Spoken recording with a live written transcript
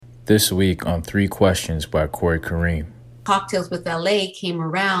This week on Three Questions by Corey Kareem. Cocktales with LA came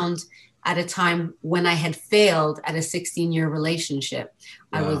around at a time when I had failed at a 16-year relationship.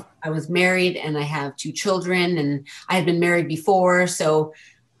 Wow. I was married and I have two children, and I had been married before.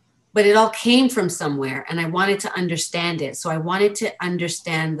 But it all came from somewhere and I wanted to understand it. So I wanted to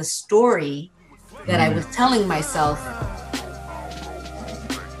understand the story that I was telling myself.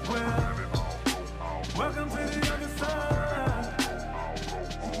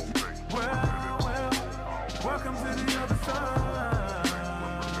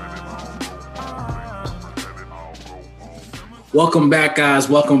 Welcome back, guys.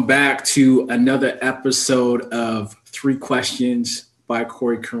 Welcome back to another episode of Three Questions by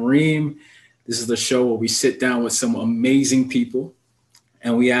Corey Kareem. This is the show where we sit down with some amazing people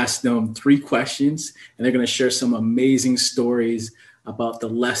and we ask them three questions, and they're going to share some amazing stories about the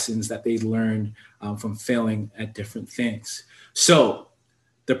lessons that they learned from failing at different things. So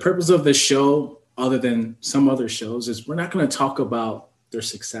the purpose of the show, other than some other shows, is we're not going to talk about their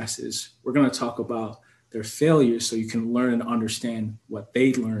successes. We're going to talk about their failures so you can learn and understand what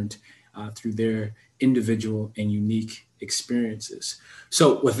they learned through their individual and unique experiences.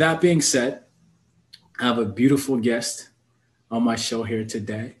 So with that being said, I have a beautiful guest on my show here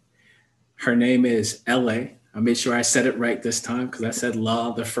today. Her name is LA. I made sure I said it right this time because I said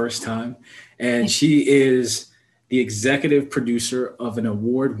La the first time. And she is the executive producer of an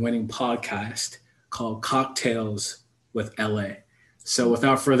award-winning podcast called Cocktales with LA. So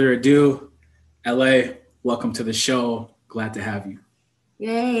without further ado, LA, welcome to the show. Glad to have you.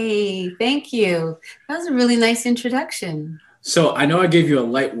 Yay, thank you. That was a really nice introduction. So I know I gave you a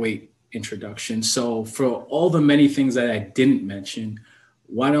lightweight introduction. So for all the many things that I didn't mention,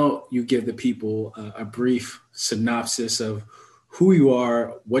 why don't you give the people a brief synopsis of who you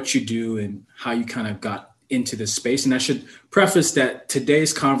are, what you do, and how you kind of got into this space? And I should preface that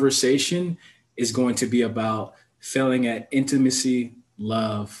today's conversation is going to be about failing at intimacy,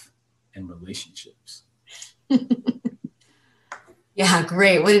 love, and relationships. Yeah,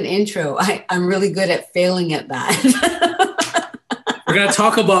 great. What an intro. I'm really good at failing at that. We're going to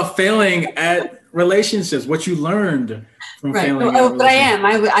talk about failing at relationships, what you learned from failing at relationships. But I am.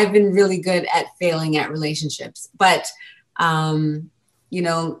 I've been really good at failing at relationships. But, you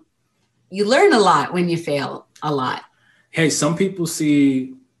learn a lot when you fail a lot. Hey, some people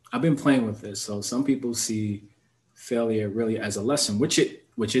see, I've been playing with this. So some people see failure really as a lesson, which it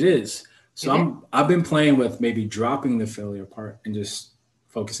is. So I've been playing with maybe dropping the failure part and just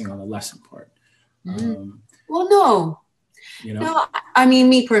focusing on the lesson part. Mm-hmm. No, I mean,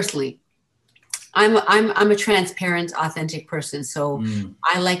 me personally, I'm a transparent, authentic person. So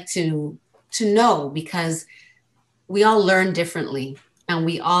I like to know, because we all learn differently, and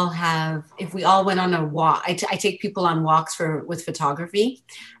we all have, if we all went on a walk, I take people on walks with photography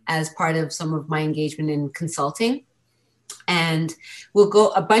as part of some of my engagement in consulting. And we'll go,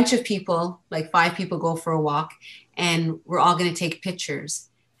 a bunch of people, like 5 people, go for a walk, and we're all going to take pictures.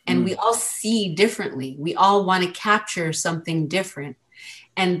 And we all see differently. We all want to capture something different.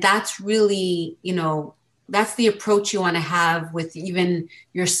 And that's really, that's the approach you want to have with even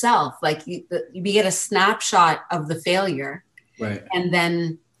yourself. Like you get a snapshot of the failure, right? And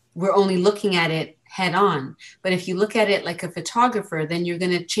then we're only looking at it head on. But if you look at it like a photographer, then you're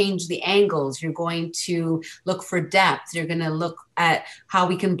going to change the angles. You're going to look for depth. You're going to look at how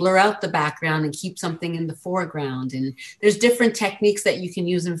we can blur out the background and keep something in the foreground. And there's different techniques that you can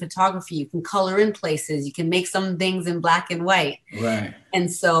use in photography. You can color in places. You can make some things in black and white. Right. And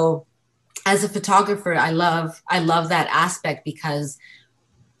so as a photographer, I love that aspect, because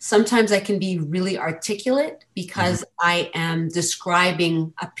sometimes I can be really articulate because I am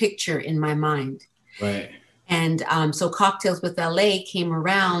describing a picture in my mind. Right. And so Cocktales with LA came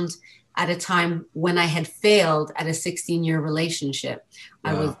around at a time when I had failed at a 16-year relationship.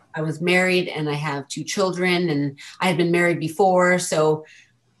 Wow. I was married and I have two children, and I had been married before.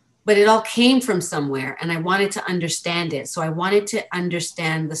 But it all came from somewhere and I wanted to understand it. So I wanted to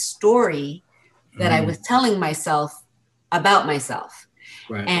understand the story that I was telling myself about myself.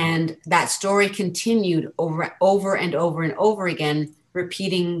 Right. And that story continued over and over and over again,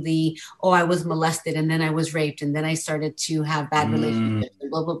 repeating I was molested, and then I was raped, and then I started to have bad relationships, and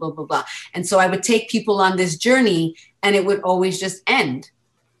blah, blah, blah, blah, blah. And so I would take people on this journey and it would always just end,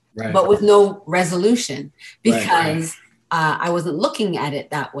 right, but with no resolution, because I wasn't looking at it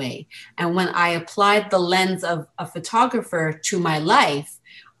that way. And when I applied the lens of a photographer to my life,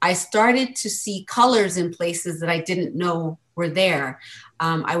 I started to see colors in places that I didn't know were there.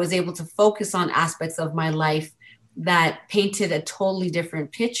 I was able to focus on aspects of my life that painted a totally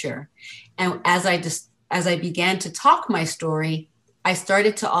different picture. And as I began to talk my story, I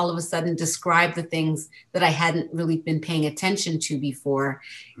started to all of a sudden describe the things that I hadn't really been paying attention to before.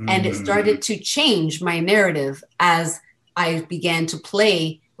 And it started to change my narrative as I began to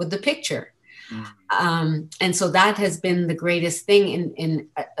play with the picture. And so that has been the greatest thing in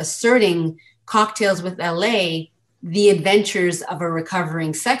asserting Cocktales with LA, the adventures of a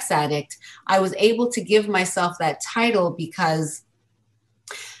recovering sex addict. I was able to give myself that title because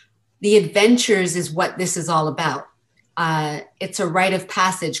the adventures is what this is all about. It's a rite of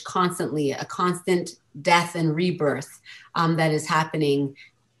passage constantly, a constant death and rebirth that is happening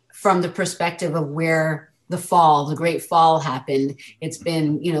from the perspective of where the great fall happened. It's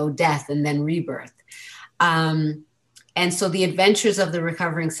been, death and then rebirth. And so the adventures of the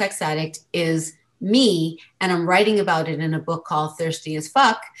recovering sex addict is me, and I'm writing about it in a book called Thirsty as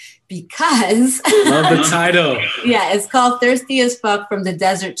Fuck because love the title. Yeah, it's called Thirsty as Fuck from the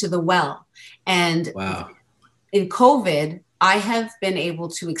Desert to the Well. And wow. In COVID, I have been able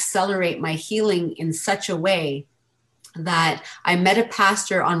to accelerate my healing in such a way that I met a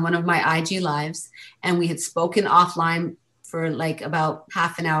pastor on one of my IG lives, and we had spoken offline for like about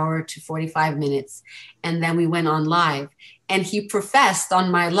half an hour to 45 minutes. And then we went on live, and he professed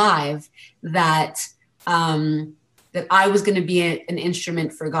on my live that I was going to be an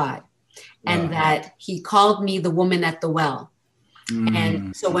instrument for God. Wow. And that he called me the woman at the well.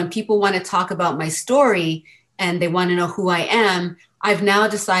 And so when people want to talk about my story and they want to know who I am, I've now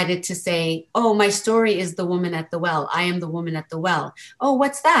decided to say, oh, my story is the woman at the well. I am the woman at the well. Oh,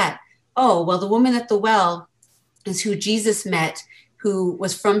 what's that? Oh, well, the woman at the well is who Jesus met, who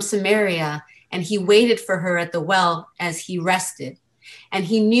was from Samaria, and he waited for her at the well as he rested. And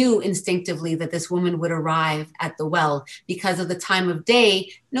he knew instinctively that this woman would arrive at the well because of the time of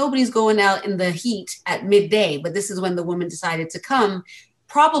day. Nobody's going out in the heat at midday, but this is when the woman decided to come,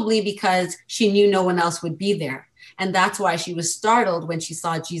 probably because she knew no one else would be there. And that's why she was startled when she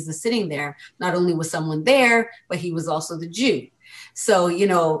saw Jesus sitting there. Not only was someone there, but he was also the Jew. So,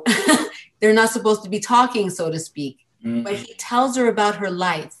 they're not supposed to be talking, so to speak. But he tells her about her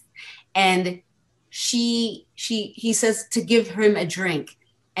life. And he says to give him a drink.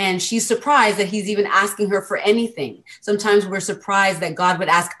 And she's surprised that he's even asking her for anything. Sometimes we're surprised that God would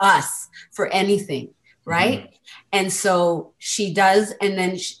ask us for anything, right? And so she does. And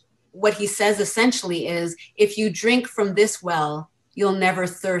then what he says essentially is, if you drink from this well, you'll never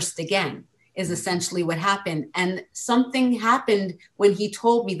thirst again, is essentially what happened. And something happened when he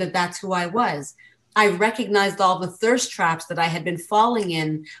told me that that's who I was. I recognized all the thirst traps that I had been falling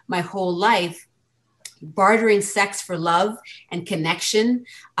in my whole life, bartering sex for love and connection,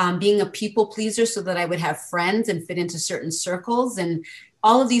 being a people pleaser so that I would have friends and fit into certain circles. And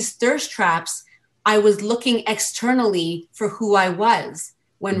all of these thirst traps, I was looking externally for who I was,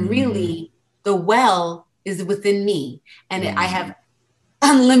 when really the well is within me. And I have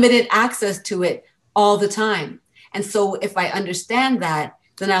unlimited access to it all the time. And so if I understand that,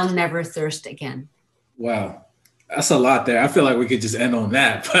 then I'll never thirst again. Wow. That's a lot there. I feel like we could just end on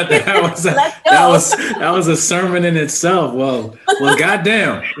that, but that was a sermon in itself. Well,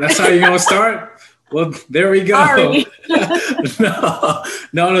 goddamn, that's how you're gonna start. Well, there we go.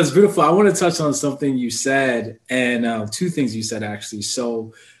 No, that's beautiful. I want to touch on something you said, and two things you said actually.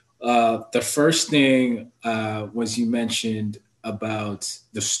 So, the first thing was you mentioned about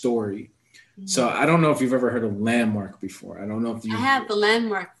the story. So I don't know if you've ever heard of Landmark before. I don't know if you. I have the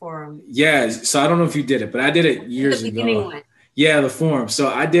Landmark Forum. Yeah, so I don't know if you did it, but I did it years ago. One. Yeah, the forum. So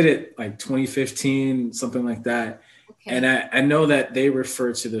I did it like 2015, something like that. Okay. And I know that they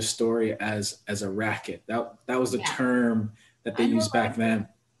refer to the story as a racket. That was the term that they used back then.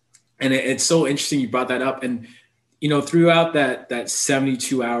 And it's so interesting you brought that up. And throughout that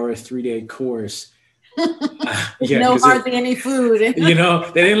 72-hour 3-day course. Hardly any food. They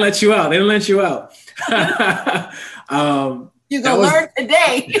didn't let you out. You go learn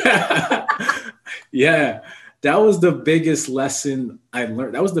today. Yeah, that was the biggest lesson I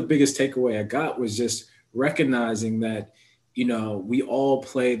learned. That was the biggest takeaway I got, was just recognizing that, we all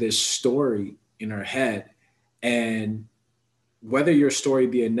play this story in our head, and whether your story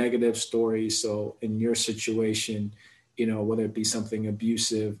be a negative story, so in your situation, whether it be something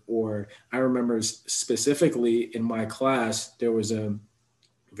abusive, or I remember specifically in my class, there was a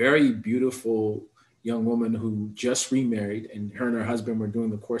very beautiful young woman who just remarried, and her husband were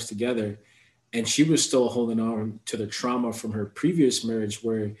doing the course together. And she was still holding on to the trauma from her previous marriage,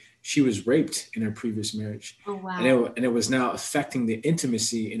 where she was raped in her previous marriage. Oh, wow. And it was now affecting the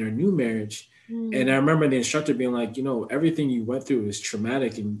intimacy in her new marriage. And I remember the instructor being like, everything you went through is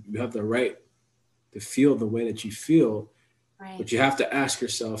traumatic, and you have the right to feel the way that you feel. Right. But you have to ask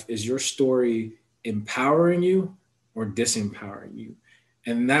yourself, is your story empowering you, or disempowering you.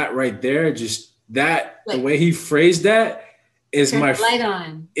 And that right there, just that, the way he phrased that is my light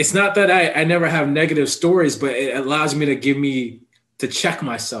on. It's not that I never have negative stories, but it allows me to check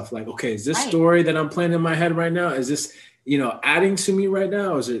myself. Like, okay, is this story that I'm playing in my head right now? Is this, adding to me right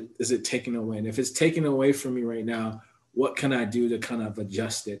now? Or is it taking away? And if it's taking away from me right now, what can I do to kind of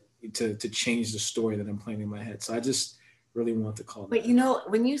adjust it to change the story that I'm playing in my head? So I just really want to call that. But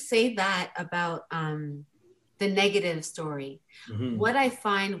when you say that about the negative story, what I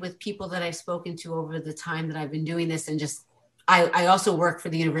find with people that I've spoken to over the time that I've been doing this, and just I also work for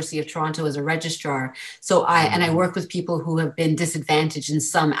the University of Toronto as a registrar. So I work with people who have been disadvantaged in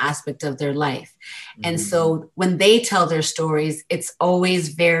some aspect of their life. And so when they tell their stories, it's always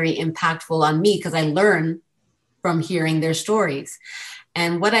very impactful on me because I learn from hearing their stories.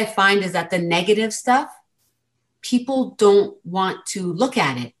 And what I find is that the negative stuff, people don't want to look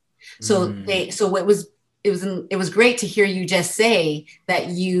at it. So it was great to hear you just say that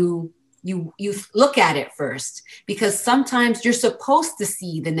you look at it first, because sometimes you're supposed to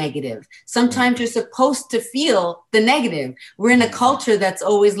see the negative. Sometimes you're supposed to feel the negative. We're in a culture that's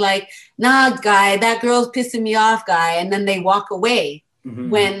always like, nah, guy, that girl's pissing me off, guy. And then they walk away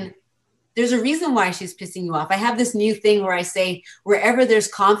when there's a reason why she's pissing you off. I have this new thing where I say, wherever there's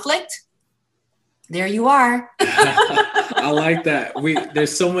conflict, there you are. I like that.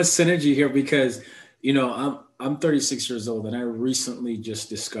 There's so much synergy here because, I'm 36 years old and I recently just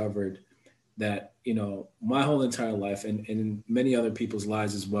discovered that, my whole entire life and in many other people's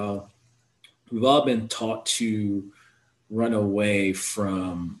lives as well, we've all been taught to run away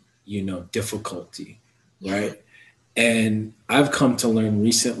from, difficulty, right? And I've come to learn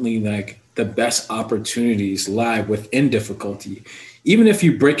recently, like, the best opportunities lie within difficulty. Even if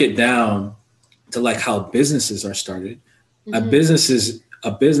you break it down to like how businesses are started, a business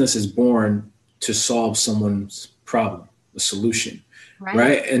is born to solve someone's problem, a solution.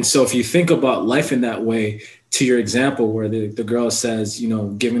 Right. And so if you think about life in that way, to your example where the girl says,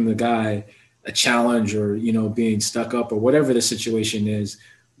 giving the guy a challenge or, being stuck up or whatever the situation is,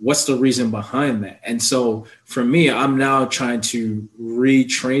 what's the reason behind that? And so for me, I'm now trying to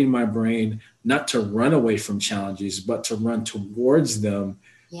retrain my brain, not to run away from challenges, but to run towards them,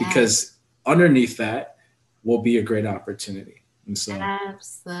 because underneath that will be a great opportunity. And so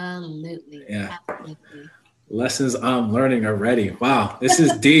absolutely. Yeah. Absolutely. Lessons I'm learning already. Wow, this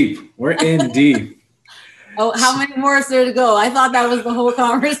is deep. We're in deep. Oh, how many more is there to go? I thought that was the whole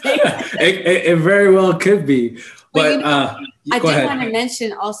conversation. it very well could be. But I did want to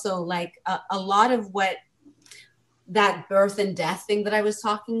mention also, like, a lot of what that birth and death thing that I was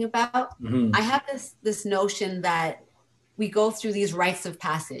talking about. I have this notion that we go through these rites of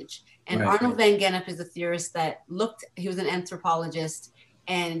passage. And Arnold van Gennep is a theorist that he was an anthropologist,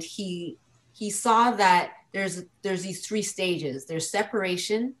 and he saw that there's these three stages. There's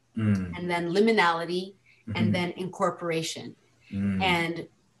separation, and then liminality, and then incorporation. And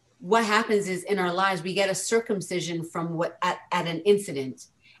what happens is in our lives, we get a circumcision from at an incident.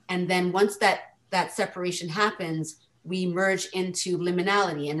 And then once that separation happens, we merge into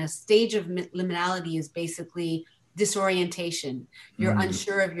liminality. And a stage of liminality is basically disorientation. You're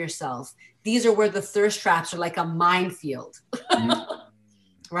unsure of yourself. These are where the thirst traps are like a minefield.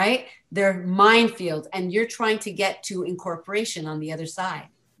 Right? They're minefields, and you're trying to get to incorporation on the other side,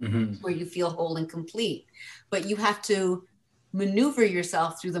 where you feel whole and complete. But you have to maneuver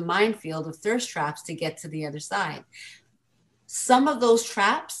yourself through the minefield of thirst traps to get to the other side. Some of those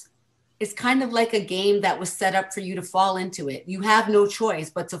traps is kind of like a game that was set up for you to fall into it. You have no choice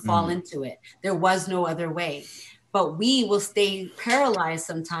but to fall into it. There was no other way. But we will stay paralyzed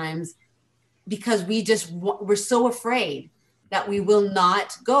sometimes because we're so afraid that we will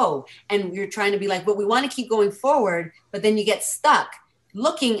not go. And you're trying to be like, but we want to keep going forward, but then you get stuck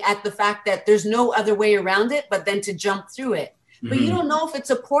looking at the fact that there's no other way around it, but then to jump through it. But you don't know if it's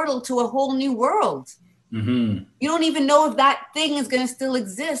a portal to a whole new world. You don't even know if that thing is going to still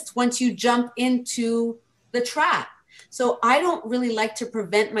exist once you jump into the trap. So I don't really like to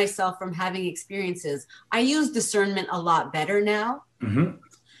prevent myself from having experiences. I use discernment a lot better now.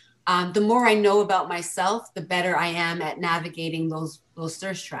 The more I know about myself, the better I am at navigating those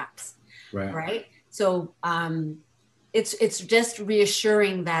thirst traps. Right. So it's just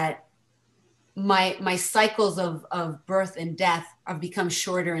reassuring that my cycles of birth and death have become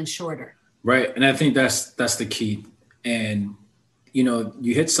shorter and shorter. Right. And I think that's the key. And,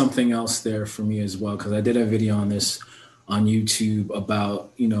 you hit something else there for me as well, because I did a video on this on YouTube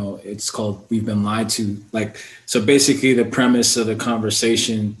about, it's called We've Been Lied To. Like, so basically the premise of the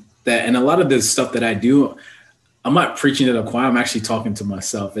conversation that, and a lot of the stuff that I do, I'm not preaching to the choir. I'm actually talking to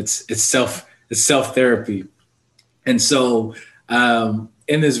myself. It's self therapy. And so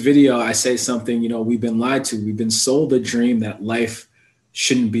in this video, I say something, we've been lied to. We've been sold a dream that life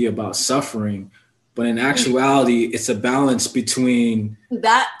shouldn't be about suffering. But in actuality, it's a balance between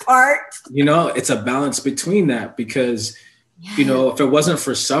that part. It's a balance between that because, if it wasn't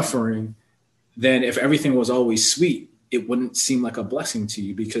for suffering, then if everything was always sweet, it wouldn't seem like a blessing to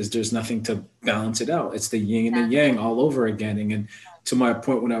you because there's nothing to balance it out. It's the yin and the yang all over again. And to my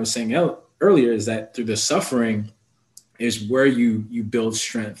point, when I was saying earlier, is that through the suffering is where you build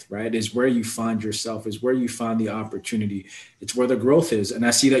strength, right? Is where you find yourself, is where you find the opportunity. It's where the growth is. And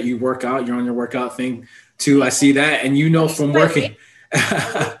I see that you work out, you're on your workout thing too. I see that. And from working,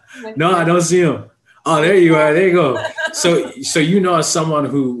 no, I don't see him. Oh, there you are. There you go. So as someone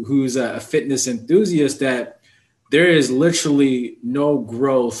who's a fitness enthusiast, that there is literally no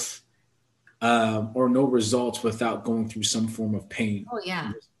growth or no results without going through some form of pain. Oh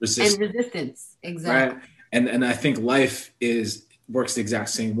yeah, resistance. And resistance, exactly. Right? And I think life works the exact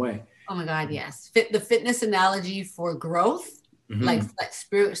same way. Oh my God, yes. The fitness analogy for growth, like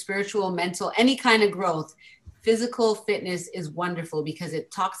spiritual, mental, any kind of growth. Physical fitness is wonderful because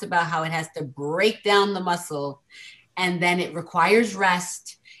it talks about how it has to break down the muscle and then it requires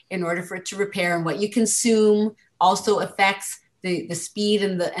rest in order for it to repair. And what you consume also affects the speed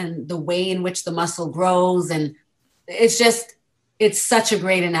and the way in which the muscle grows. And it's such a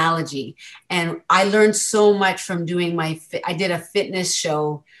great analogy. And I learned so much from doing I did a fitness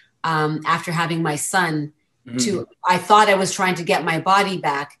show after having my son. I thought I was trying to get my body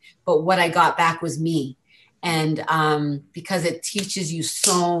back, but what I got back was me. And because it teaches you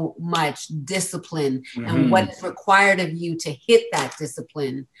so much discipline and what is required of you to hit that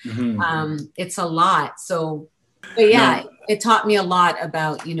discipline. It's a lot. So, but yeah, it taught me a lot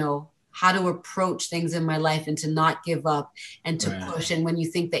about, how to approach things in my life and to not give up and to push. And when you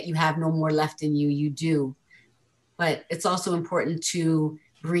think that you have no more left in you, you do. But it's also important to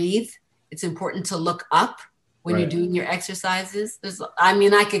breathe. It's important to look up when you're doing your exercises.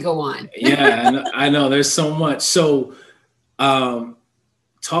 I could go on. Yeah, I know there's so much. So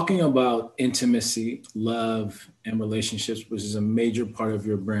talking about intimacy, love, and relationships, which is a major part of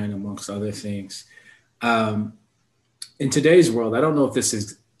your brand, amongst other things. In today's world, I don't know if this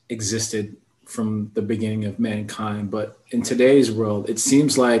has existed from the beginning of mankind, but in today's world, it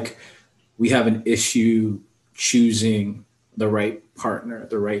seems like we have an issue choosing the right partner,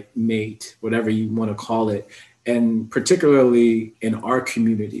 the right mate, whatever you want to call it, and particularly in our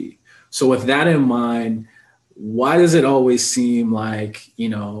community. So with that in mind, why does it always seem like,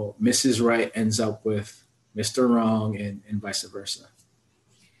 Mrs. Right ends up with Mr. Wrong and vice versa?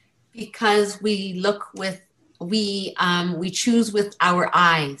 Because we choose with our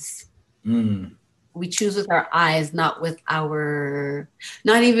eyes. We choose with our eyes, not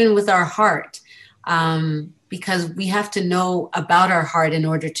even with our heart. Because we have to know about our heart in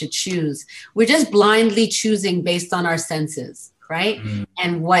order to choose. We're just blindly choosing based on our senses, right?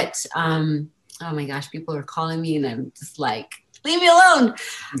 And what, oh my gosh, people are calling me and I'm just like, leave me alone.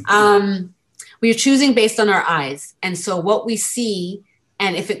 We're choosing based on our eyes. And so what we see,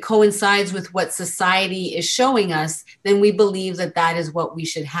 and if it coincides with what society is showing us, then we believe that is what we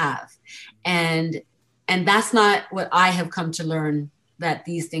should have. And that's not what I have come to learn that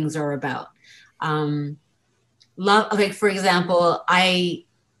these things are about. Love, okay, for example, I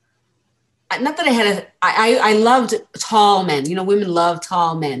loved tall men. Women love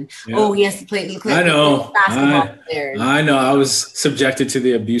tall men. Yeah. Oh, he has to play. Look like I know. Basketball players. I know. I was subjected to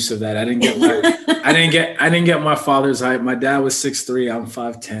the abuse of that. I didn't get my father's height. My dad was 6'3". I'm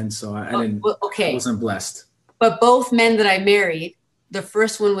 5'10". So I wasn't blessed. But both men that I married, the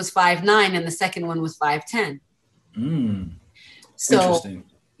first one was 5'9" and the second one was 5'10". So, interesting.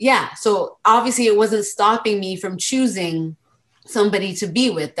 Yeah. So obviously it wasn't stopping me from choosing somebody to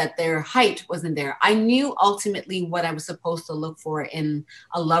be with, that their height wasn't there. I knew ultimately what I was supposed to look for in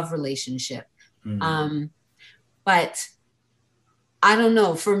a love relationship. But I don't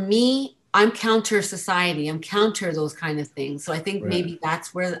know. For me, I'm counter society. I'm counter those kind of things. So I think maybe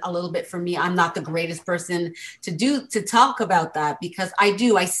that's where a little bit for me, I'm not the greatest person to talk about that, because I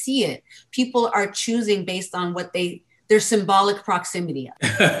see it. People are choosing based on what their symbolic proximity.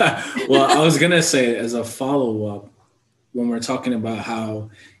 Well, I was going to say, as a follow-up, when we're talking about how,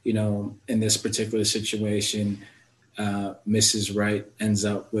 in this particular situation, Mrs. Right ends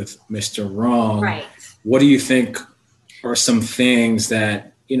up with Mr. Wrong. Right. What do you think are some things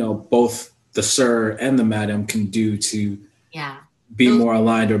that, both the sir and the madam can do to be more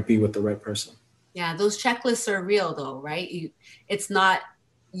aligned or be with the right person? Yeah, those checklists are real though, right?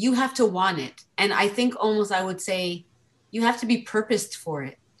 You have to want it. And I think almost I would say, you have to be purposed for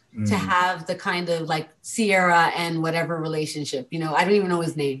it. to have the kind of like Sierra and whatever relationship, you know, I don't even know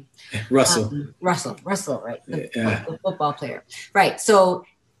his name. Russell, right? The football player. Right. So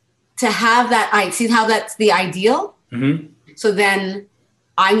to have that, I see how that's the ideal. Mm-hmm. So then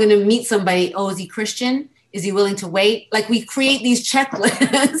I'm going to meet somebody. Oh, is he Christian? Is he willing to wait? Like we create these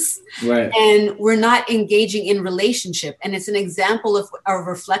checklists, right? And we're not engaging in relationship. And it's an example of a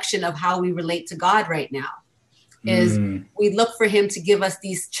reflection of how we relate to God right now. Is we look for him to give us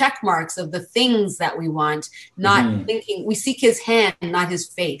these check marks of the things that we want, not thinking. We seek his hand, not his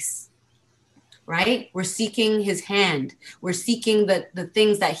face. Right? We're seeking his hand. We're seeking the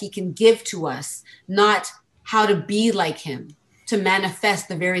things that he can give to us, not how to be like him, to manifest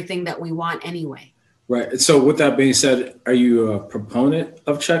the very thing that we want anyway. Right. So with that being said, are you a proponent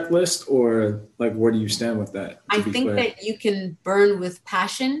of checklist, or like where do you stand with that? I think that you can burn with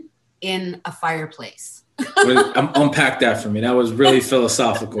passion in a fireplace. Unpack that for me. That was really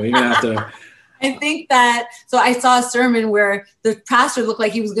philosophical. You're gonna have to. I think that, so I saw a sermon where the pastor looked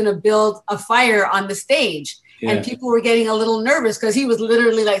like he was going to build a fire on the stage. Yeah. And people were getting a little nervous because he was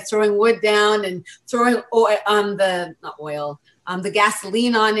literally like throwing wood down and throwing oil on the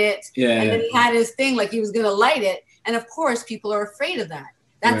gasoline on it. Yeah. And then he had his thing like he was going to light it. And of course, people are afraid of that.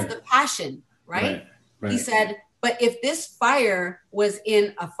 That's the passion, right? He said, but if this fire was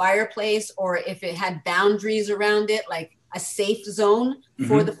in a fireplace, or if it had boundaries around it, like a safe zone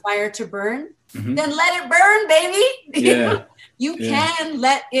for the fire to burn, then let it burn, baby. Yeah. You can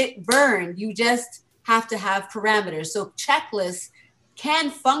let it burn. You just have to have parameters. So checklists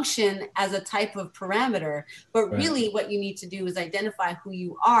can function as a type of parameter, but really what you need to do is identify who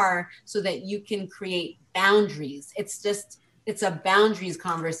you are so that you can create boundaries. It's a boundaries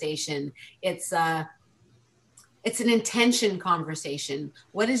conversation. It's an intention conversation.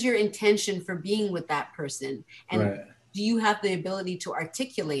 What is your intention for being with that person? And do you have the ability to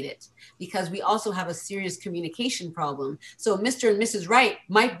articulate it? Because we also have a serious communication problem. So Mr. and Mrs. Right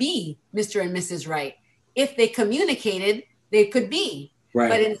might be Mr. and Mrs. Right. If they communicated, they could be.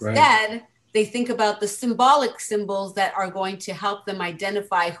 But instead, they think about the symbolic symbols that are going to help them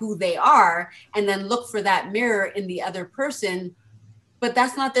identify who they are, and then look for that mirror in the other person. But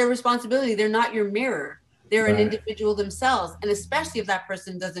that's not their responsibility. They're not your mirror. They're an individual themselves. And especially if that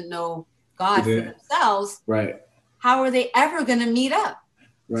person doesn't know God for themselves, how are they ever going to meet up?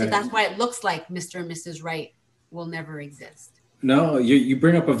 So that's why it looks like Mr. and Mrs. Right will never exist. No, you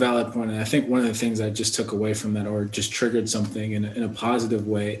bring up a valid point. And I think one of the things I just took away from that, or just triggered something in a positive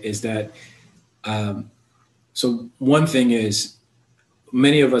way, is that, so one thing is,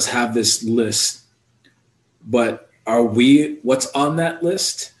 many of us have this list, but are we what's on that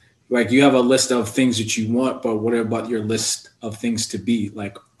list? Like, you have a list of things that you want, but what about your list of things to be?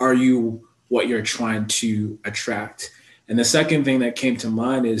 Like, are you what you're trying to attract? And the second thing that came to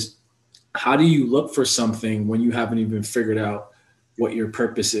mind is, how do you look for something when you haven't even figured out what your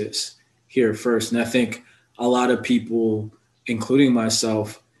purpose is here first? And I think a lot of people, including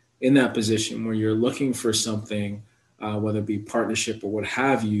myself, in that position where you're looking for something, whether it be partnership or what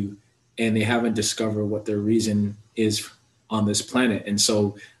have you, and they haven't discovered what their reason is on this planet. And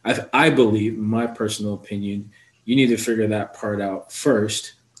so I believe, in my personal opinion, you need to figure that part out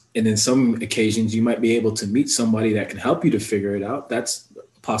first. And then some occasions you might be able to meet somebody that can help you to figure it out. That's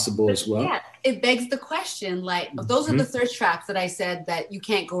possible as well. Yeah, it begs the question, like, those are the thirst traps that I said that you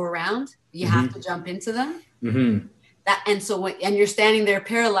can't go around. You have to jump into them. And you're standing there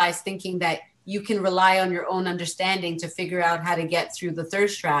paralyzed, thinking that you can rely on your own understanding to figure out how to get through the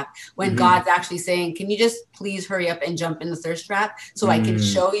thirst trap, when God's actually saying, can you just please hurry up and jump in the thirst trap so I can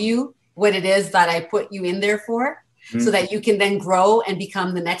show you what it is that I put you in there for? So that you can then grow and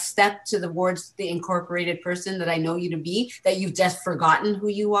become the next step towards the incorporated person that I know you to be, that you've just forgotten who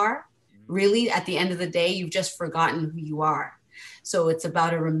you are. Really, at the end of the day, you've just forgotten who you are. So it's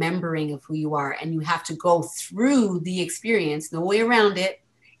about a remembering of who you are. And you have to go through the experience, no way around it,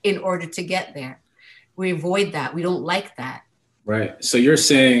 in order to get there. We avoid that. We don't like that. Right. So you're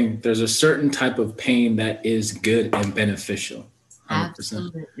saying there's a certain type of pain that is good and beneficial. 100%.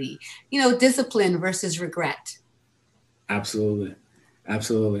 Absolutely. Discipline versus regret. Absolutely.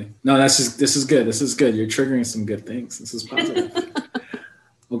 No, this is good. You're triggering some good things. This is positive.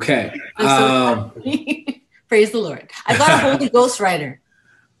 Okay. Praise the Lord. I got a Holy Ghostwriter.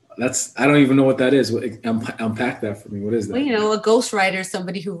 I don't even know what that is. Unpack that for me. What is that? Well, a ghostwriter is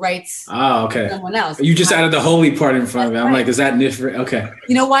somebody who writes someone else. You just added the holy part in front of me. I'm like, is that different? Okay.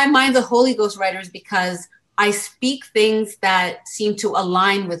 You know why mine's a Holy Ghostwriter is because I speak things that seem to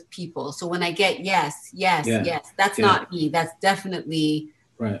align with people. So when I get yes, that's not me. That's definitely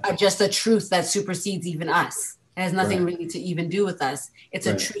just a truth that supersedes even us. It has nothing really to even do with us. It's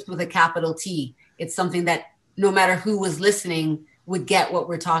a truth with a capital T. It's something that no matter who was listening would get what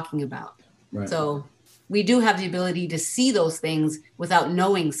we're talking about. Right. So we do have the ability to see those things without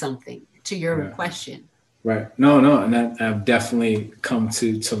knowing something, to your question. Right. No. And I've definitely come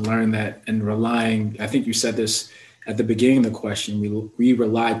to learn that, and relying, I think you said this at the beginning of the question, we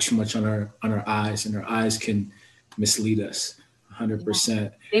rely too much on our eyes, and our eyes can mislead us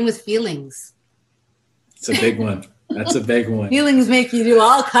 100%. Same with feelings. It's a big one. That's a big one. Feelings make you do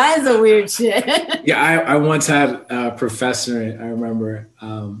all kinds of weird shit. Yeah, I once had a professor, I remember,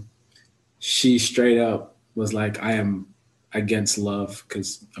 she straight up was like, I am against love,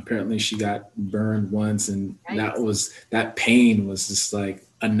 because apparently she got burned once, and that pain was just like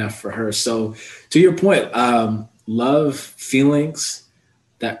enough for her. So to your point, love, feelings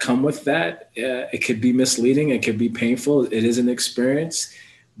that come with that, it could be misleading, it could be painful, it is an experience,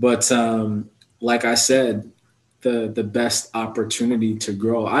 but like I said, the best opportunity to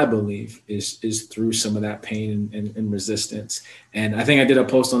grow, I believe, is through some of that pain and resistance. And I think I did a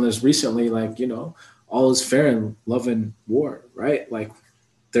post on this recently, like, all is fair in love and war, right? Like,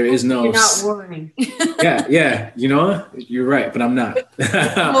 there is no... You're not warring. yeah, you're right, but I'm not.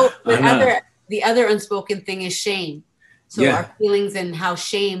 The other unspoken thing is shame. So our feelings and how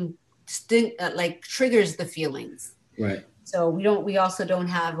shame triggers the feelings. Right. So we also don't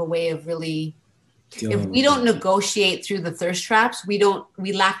have a way of really... If we don't negotiate through the thirst traps, we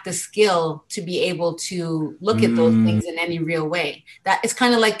lack the skill to be able to look at those things in any real way. That it's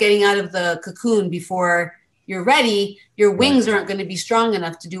kind of like getting out of the cocoon before you're ready. Your wings aren't going to be strong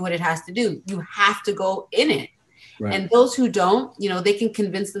enough to do what it has to do. You have to go in it. Right. And those who don't, they can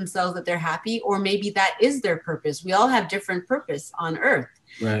convince themselves that they're happy, or maybe that is their purpose. We all have different purpose on earth.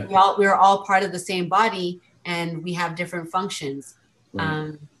 Right. We're all part of the same body, and we have different functions.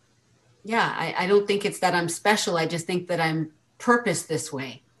 Right. I don't think it's that I'm special. I just think that I'm purposed this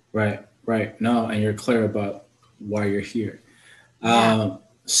way. Right. No, and you're clear about why you're here.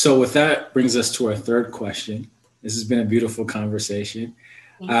 So with that brings us to our third question. This has been a beautiful conversation.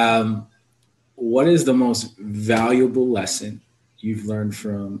 What is the most valuable lesson you've learned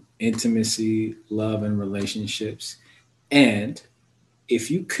from intimacy, love, and relationships? And if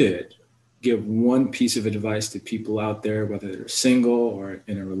you could give one piece of advice to people out there, whether they're single or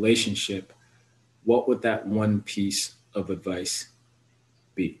in a relationship, what would that one piece of advice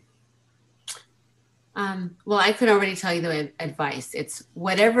be? Well, I could already tell you the advice. It's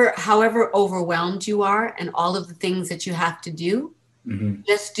however overwhelmed you are and all of the things that you have to do,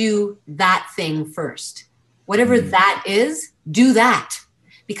 just do that thing first. Whatever that is, do that,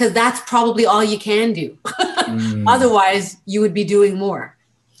 because that's probably all you can do. Otherwise, you would be doing more.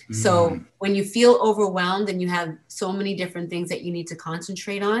 So when you feel overwhelmed and you have so many different things that you need to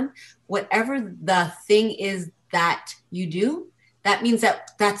concentrate on, whatever the thing is that you do, that means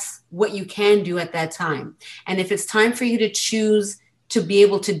that that's what you can do at that time. And if it's time for you to choose to be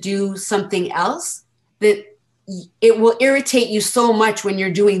able to do something else, that it will irritate you so much when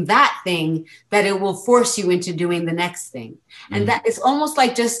you're doing that thing that it will force you into doing the next thing. And that is almost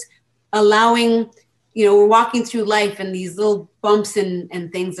like just allowing... we're walking through life, and these little bumps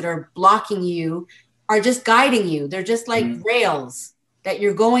and things that are blocking you are just guiding you. They're just like rails that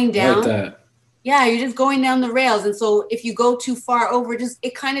you're going down. Like that. Yeah, you're just going down the rails. And so if you go too far over,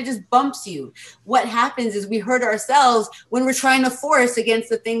 it kind of just bumps you. What happens is we hurt ourselves when we're trying to force against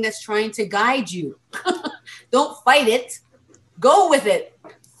the thing that's trying to guide you. Don't fight it. Go with it.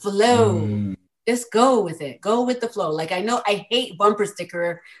 Flow. Just go with it. Go with the flow. Like, I know I hate bumper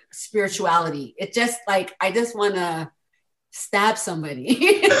sticker spirituality. It just like, I just want to stab somebody,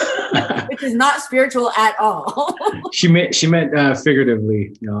 which is not spiritual at all. She meant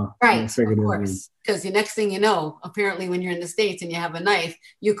figuratively, right? Figuratively. Of course, because the next thing you know, apparently, when you're in the States and you have a knife,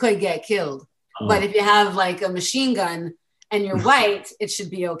 you could get killed. But if you have like a machine gun and you're white, it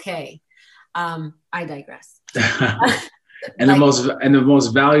should be okay. I digress. And the most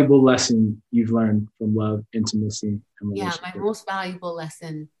valuable lesson you've learned from love, intimacy, and relationship. Yeah, my most valuable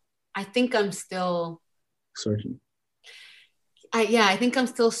lesson. I think I'm still searching. I think I'm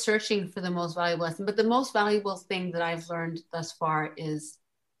still searching for the most valuable lesson. But the most valuable thing that I've learned thus far is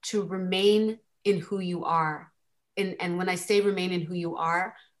to remain in who you are. And when I say remain in who you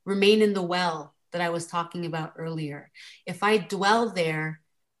are, remain in the well that I was talking about earlier. If I dwell there,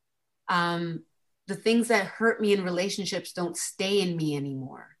 the things that hurt me in relationships don't stay in me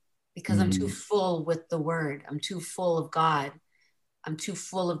anymore, because I'm too full with the word. I'm too full of God. I'm too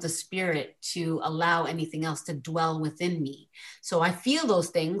full of the spirit to allow anything else to dwell within me. So I feel those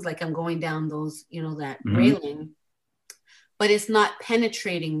things like I'm going down those, that railing, but it's not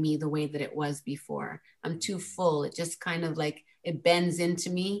penetrating me the way that it was before. I'm too full. It just kind of like, it bends into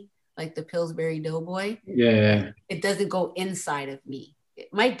me like the Pillsbury Doughboy. Yeah. It doesn't go inside of me.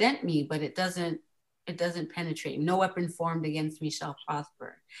 It might dent me, but it doesn't penetrate. No weapon formed against me shall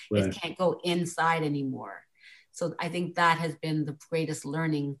prosper. Right. It can't go inside anymore. So I think that has been the greatest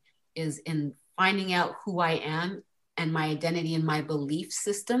learning, is in finding out who I am and my identity and my belief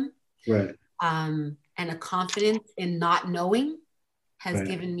system. Right. And a confidence in not knowing has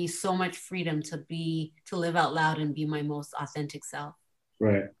given me so much freedom to live out loud and be my most authentic self.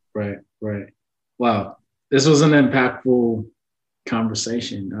 Right. Wow. This was an impactful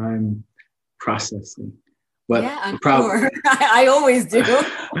conversation. I'm processing. But yeah, I'm sure. I always do.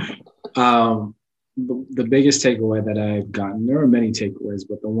 The biggest takeaway that I've gotten, there are many takeaways,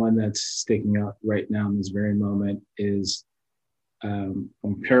 but the one that's sticking out right now in this very moment is, I'm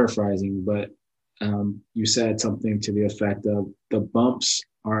paraphrasing, but you said something to the effect of, the bumps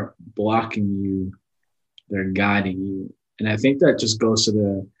aren't blocking you, they're guiding you. And I think that just goes to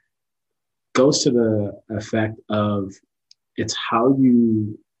the effect of, it's how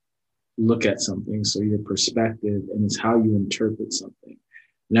you look at something, so your perspective, and it's how you interpret something.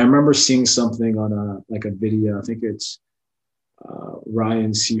 And I remember seeing something on a video. I think it's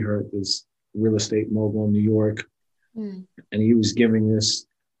Ryan Seahart, this real estate mogul in New York, and he was giving this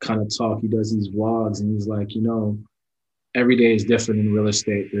kind of talk. He does these vlogs, and he's like, every day is different in real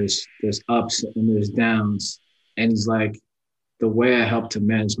estate. There's ups and there's downs, and he's like, the way I help to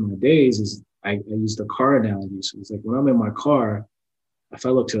manage my days is I use the car analogy. So it's like, when I'm in my car, if I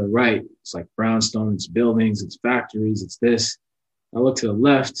look to the right, it's like brownstone, it's buildings, it's factories, it's this. I look to the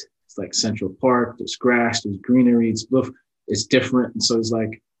left, it's like Central Park, there's grass, there's greenery, it's different. And so it's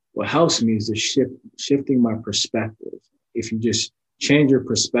like, what helps me is just shifting my perspective. If you just change your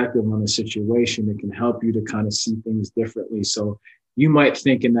perspective on a situation, it can help you to kind of see things differently. So you might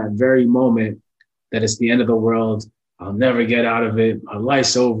think in that very moment that it's the end of the world, I'll never get out of it, my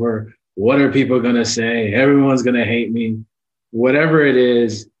life's over, what are people gonna say? Everyone's gonna hate me, whatever it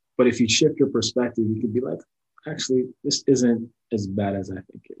is. But if you shift your perspective, you could be like, actually, this isn't as bad as I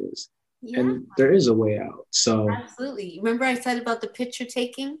think it is. Yeah. And there is a way out. So absolutely. Remember I said about the picture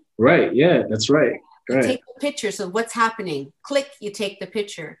taking? Right. Yeah, that's right. You take the picture. So what's happening? Click, you take the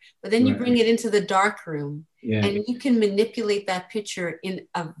picture, but then you bring it into the dark room, and you can manipulate that picture in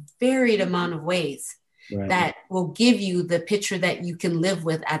a varied amount of ways that will give you the picture that you can live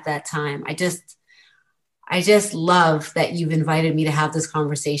with at that time. I just love that you've invited me to have this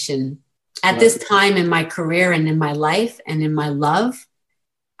conversation at this time in my career and in my life and in my love.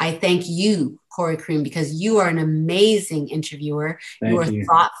 I thank you, Corey Kareem, because you are an amazing interviewer. You are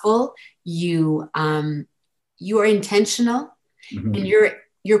thoughtful. You are intentional, and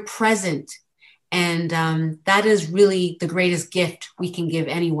you're present. And that is really the greatest gift we can give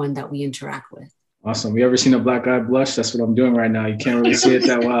anyone that we interact with. Awesome. You ever seen a black guy blush? That's what I'm doing right now. You can't really see it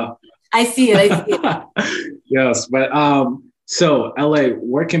that well. I see it. Yes. But so LA,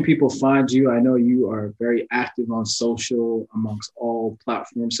 where can people find you? I know you are very active on social amongst all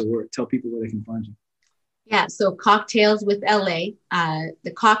platforms. So tell people where they can find you. Yeah. So Cocktales with LA.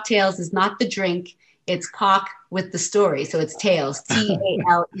 The Cocktales is not the drink. It's cock with the story. So it's Tales, Tales,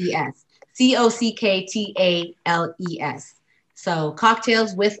 Cocktales. So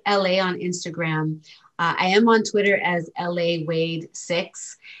Cocktales with LA on Instagram. I am on Twitter as LA Wade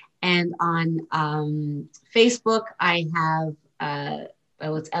 6. And on Facebook, I have,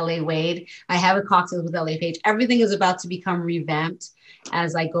 it's LA Wade. I have a Cocktales with LA page. Everything is about to become revamped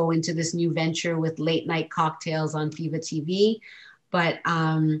as I go into this new venture with late night cocktails on FIVA TV. But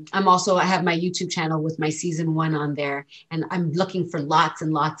I have my YouTube channel with my season 1 on there. And I'm looking for lots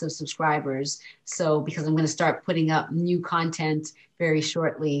and lots of subscribers. So because I'm going to start putting up new content very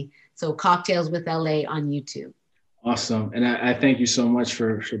shortly. So Cocktales with LA on YouTube. Awesome. And I thank you so much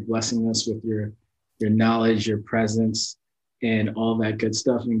for blessing us with your knowledge, your presence, and all that good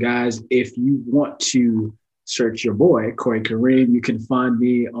stuff. And guys, if you want to search your boy, Corey Kareem, you can find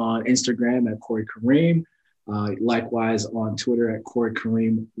me on Instagram at Corey Kareem. Likewise on Twitter at Corey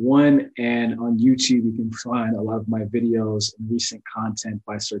Kareem 1. And on YouTube, you can find a lot of my videos and recent content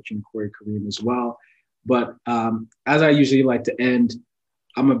by searching Corey Kareem as well. But as I usually like to end,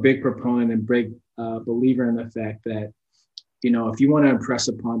 I'm a big proponent and big believer in the fact that, if you want to impress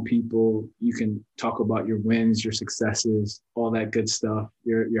upon people, you can talk about your wins, your successes, all that good stuff,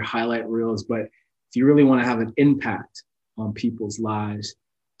 your highlight reels. But if you really want to have an impact on people's lives,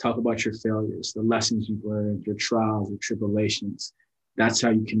 talk about your failures, the lessons you've learned, your trials, your tribulations. That's how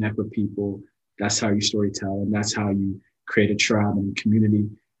you connect with people. That's how you storytell, and that's how you create a tribe and a community.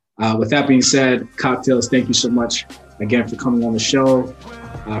 With that being said, Cocktales, thank you so much again for coming on the show.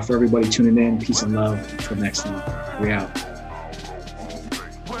 For everybody tuning in, peace and love. Until next time, we out.